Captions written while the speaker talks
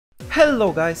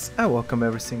Hello guys, and welcome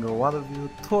every single one of you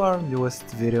to our newest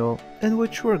video, in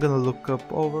which we're gonna look up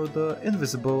over the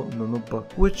invisible Nunu bug,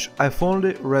 which I've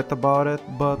only read about it,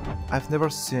 but I've never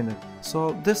seen it.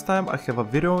 So this time I have a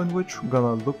video in which we're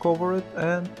gonna look over it,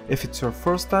 and if it's your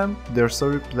first time, there's a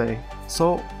replay.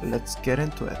 So let's get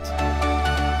into it.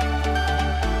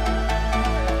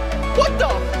 What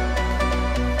the?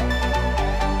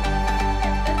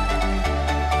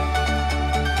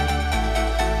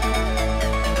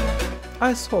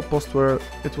 I saw a post where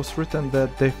it was written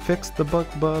that they fixed the bug,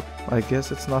 but I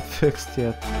guess it's not fixed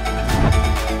yet.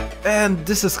 And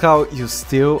this is how you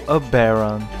steal a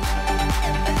Baron.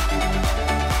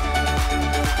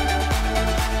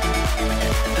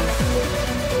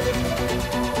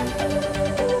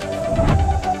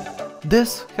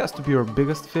 This has to be your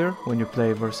biggest fear when you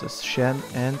play versus Shen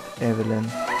and Evelyn.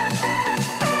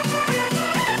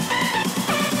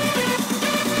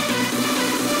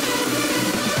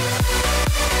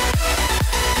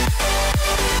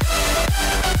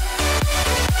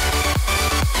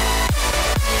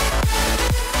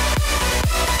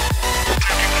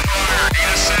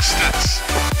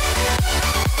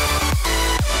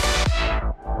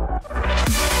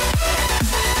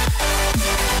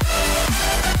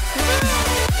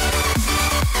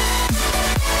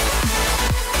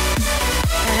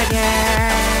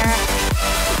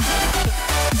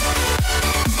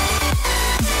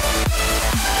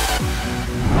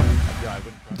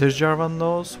 This Jarvan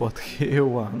knows what he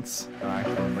wants. No,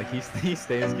 actually, like he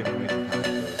stays giving me some time.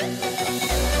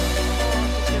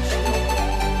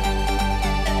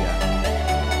 Yeah.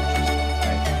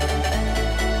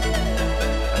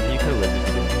 I mean, you could have lived it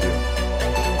too.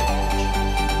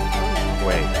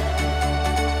 Wait.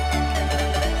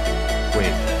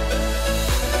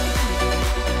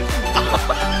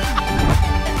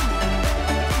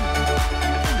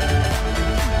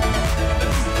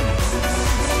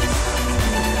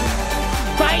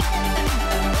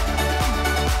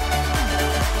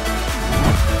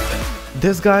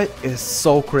 This guy is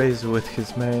so crazy with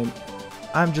his main.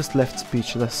 I'm just left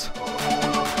speechless.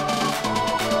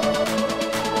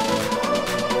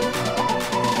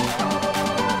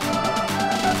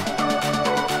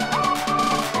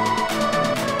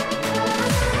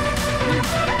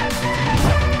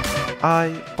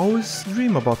 I always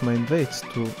dream about my invades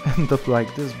to end up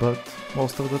like this, but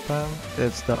most of the time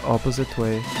it's the opposite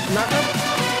way.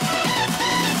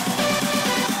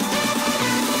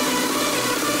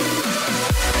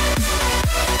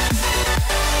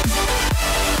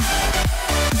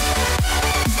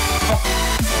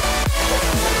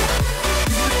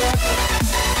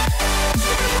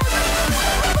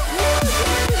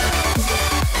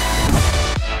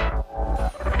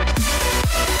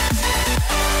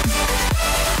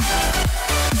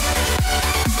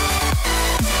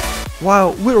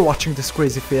 While we're watching this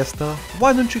crazy fiesta,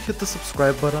 why don't you hit the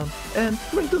subscribe button and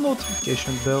ring the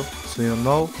notification bell so you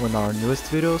know when our newest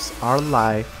videos are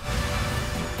live.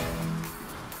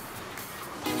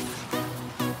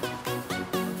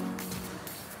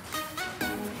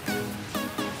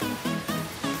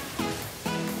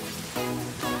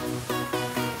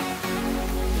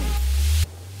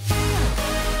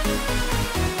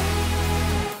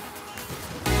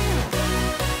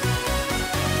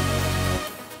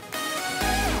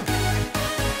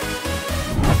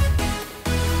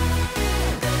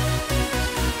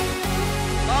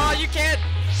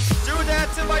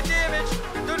 To my damage.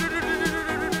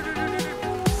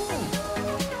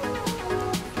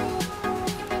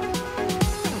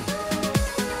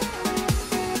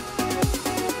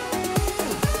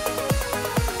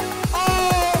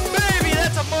 Oh baby,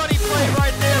 that's a money play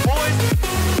right there, boys.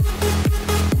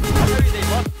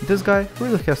 This guy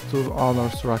really has to honor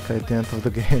Soraka at the end of the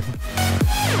game.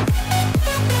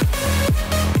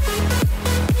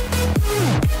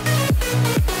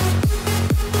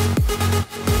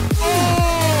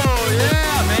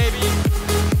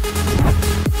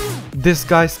 This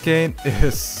guy's cane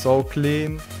is so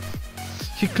clean.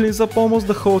 He cleans up almost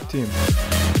the whole team.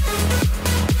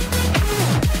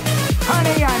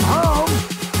 Honey, I'm home!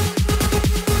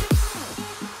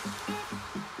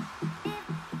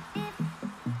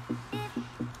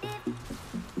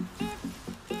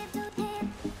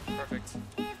 Perfect.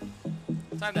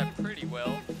 Timed that pretty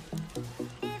well.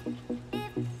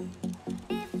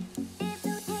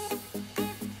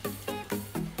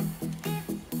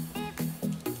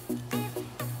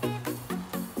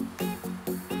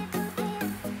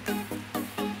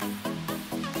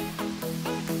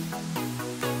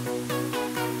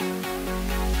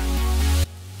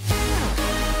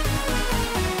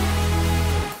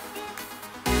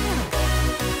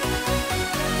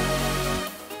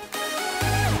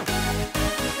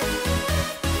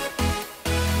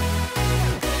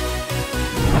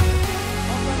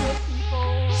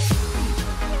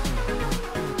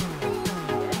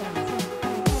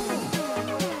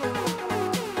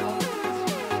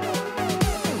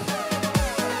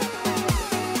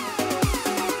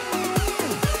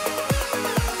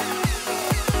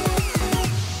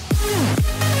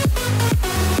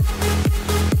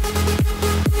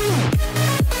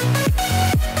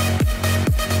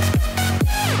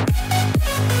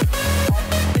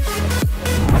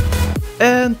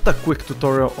 And a quick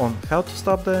tutorial on how to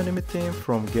stop the enemy team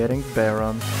from getting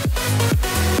Baron.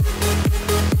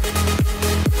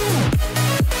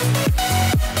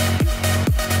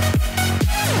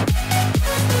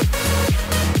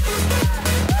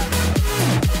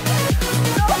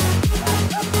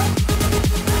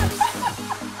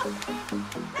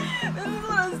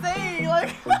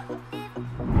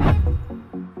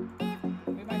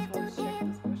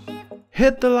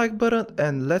 Hit the like button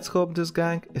and let's hope this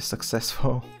gang is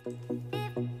successful.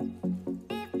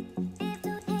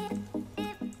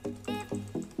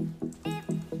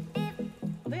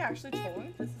 Are they actually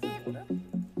trolling? This isn't Oda?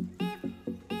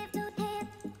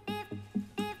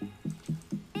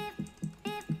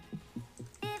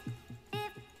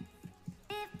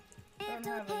 I don't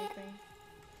have anything.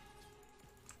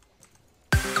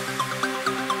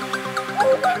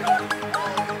 Oh my god!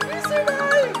 We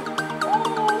survived!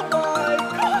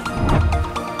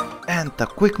 And a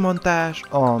quick montage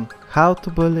on how to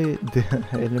bully the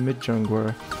enemy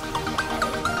jungler.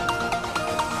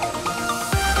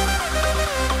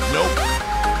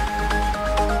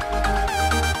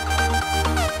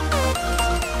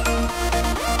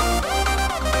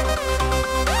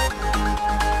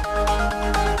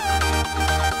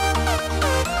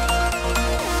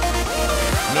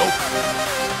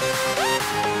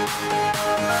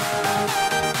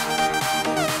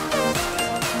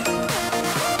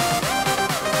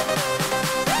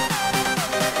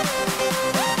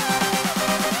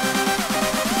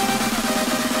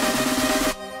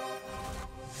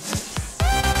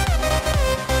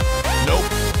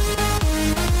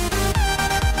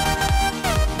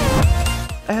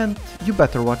 And you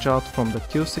better watch out from the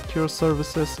two secure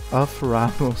services of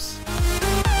Ramos.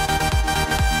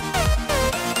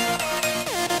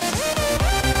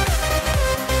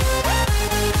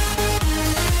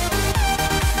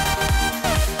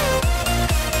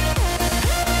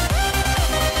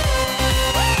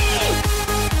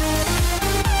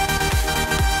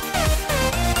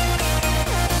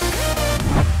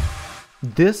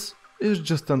 This is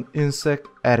just an insect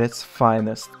at its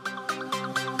finest.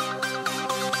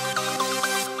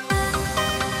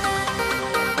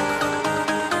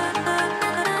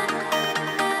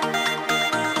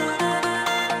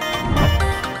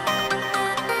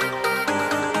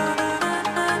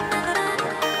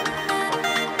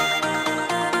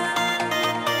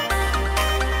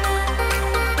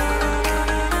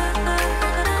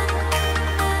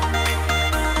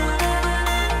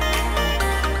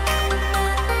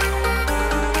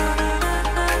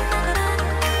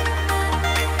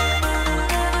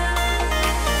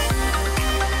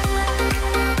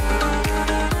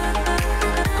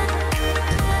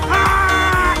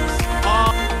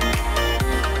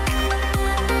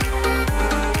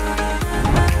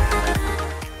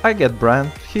 I get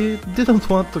Brand, he didn't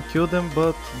want to kill them,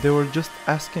 but they were just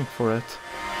asking for it.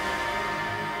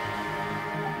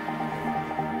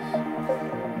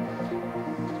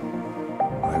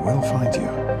 I will find you,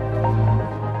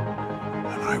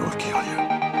 and I will kill you.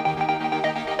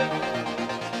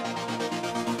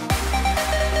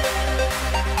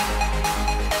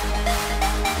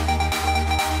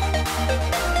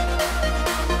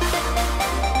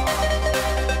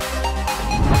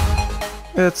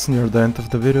 It's near the end of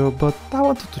the video, but I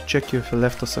wanted to check you if you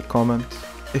left us a comment.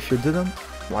 If you didn't,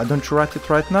 why don't you write it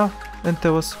right now and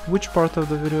tell us which part of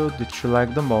the video did you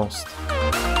like the most.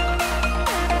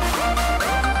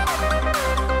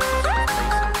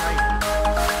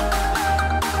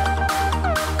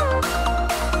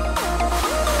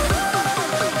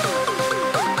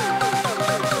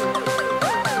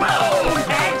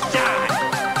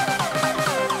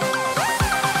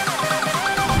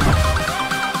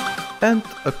 And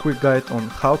a quick guide on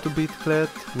how to beat Kled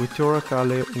with your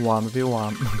Akali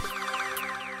 1v1.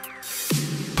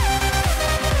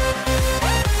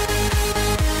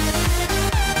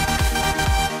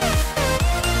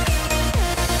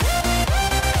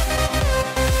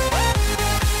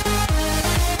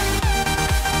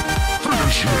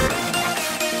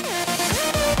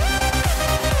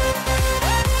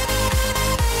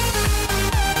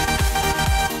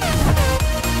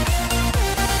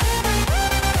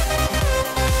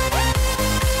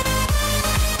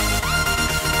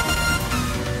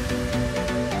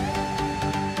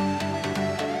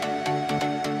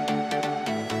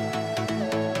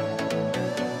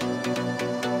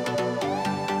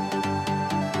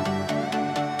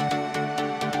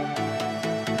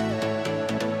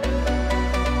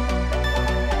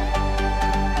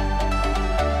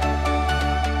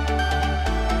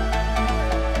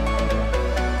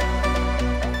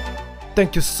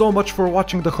 Thank you so much for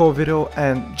watching the whole video,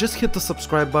 and just hit the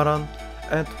subscribe button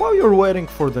And while you're waiting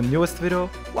for the newest video,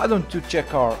 why don't you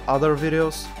check our other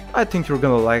videos? I think you're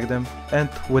gonna like them. And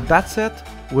with that said,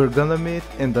 we're gonna meet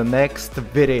in the next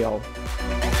video.